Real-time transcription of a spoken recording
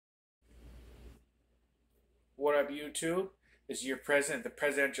What up, YouTube? This is your president, the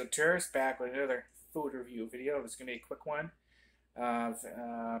presidential tourist, back with another food review video. This is gonna be a quick one.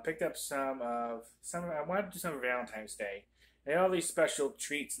 Picked up I wanted to do some for Valentine's Day. They had all these special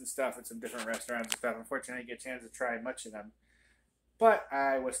treats and stuff at some different restaurants and stuff. Unfortunately, I didn't get a chance to try much of them. But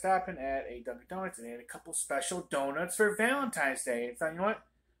I was stopping at a Dunkin Donuts and they had a couple special donuts for Valentine's Day. And I thought, you know what?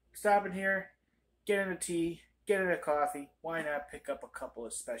 Stopping here, get in a tea, get in a coffee. Why not pick up a couple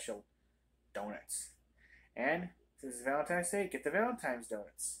of special donuts? And since it's Valentine's Day, get the Valentine's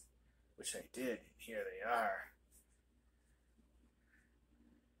donuts, which I did. Here they are.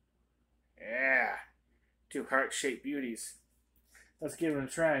 Yeah, two heart-shaped beauties. Let's give them a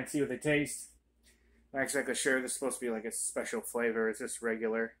try and see what they taste. I'm not exactly sure. This is supposed to be like a special flavor. Is this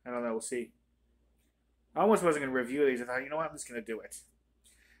regular? I don't know. We'll see. I almost wasn't going to review these. I thought, you know what? I'm just going to do it.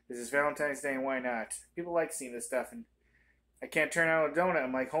 This is Valentine's Day, and why not? People like seeing this stuff, and I can't turn out a donut.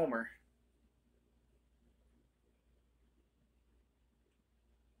 I'm like Homer.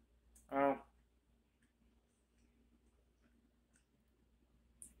 Oh.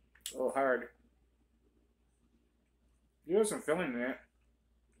 A little hard. You have some filling in it.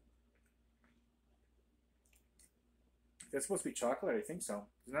 That's supposed to be chocolate, I think so.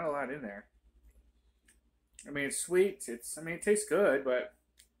 There's not a lot in there. I mean, it's sweet. It tastes good, but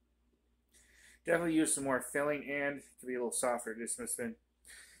definitely use some more filling and it could be a little softer. This must have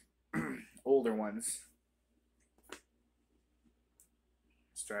been older ones.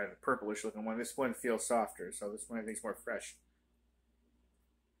 Let's try the purplish looking one. This one feels softer, so this one I think is more fresh.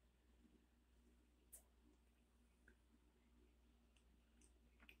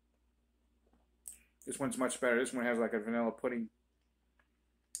 This one's much better. This one has like a vanilla pudding.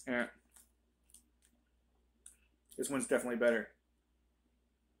 Yeah. This one's definitely better.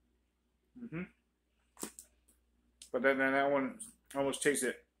 But then that one almost tastes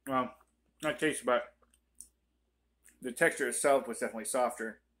it. Well, not taste, but the texture itself was definitely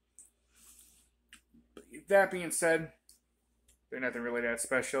softer. But that being said, they're nothing really that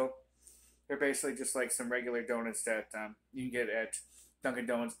special. They're basically just like some regular donuts that you can get at Dunkin'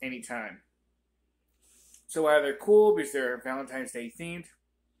 Donuts anytime. So while they're cool because they're Valentine's Day themed,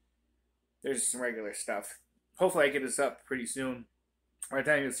 there's some regular stuff. Hopefully I get this up pretty soon. By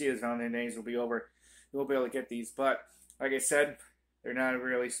the time you see this, Valentine's Days will be over. You won't be able to get these. But like I said, they're not a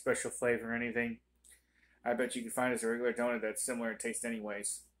really special flavor or anything. I bet you can find us a regular donut that's similar in taste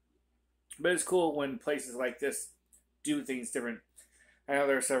anyways. But it's cool when places like this do things different. I know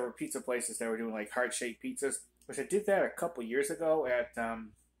there are several pizza places that were doing like heart-shaped pizzas, which I did that a couple years ago at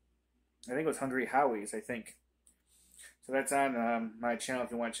I think it was Hungry Howie's, I think. So that's on my channel if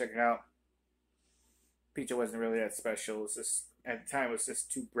you want to check it out. Pizza wasn't really that special. It was just, at the time, it was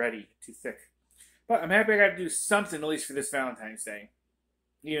just too bready, too thick. But I'm happy I got to do something at least for this Valentine's Day.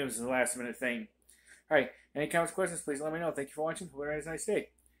 Even if it's a last minute thing. Alright, any comments, questions, please let me know. Thank you for watching. Hope you have a nice day.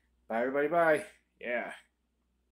 Bye, everybody. Bye. Yeah.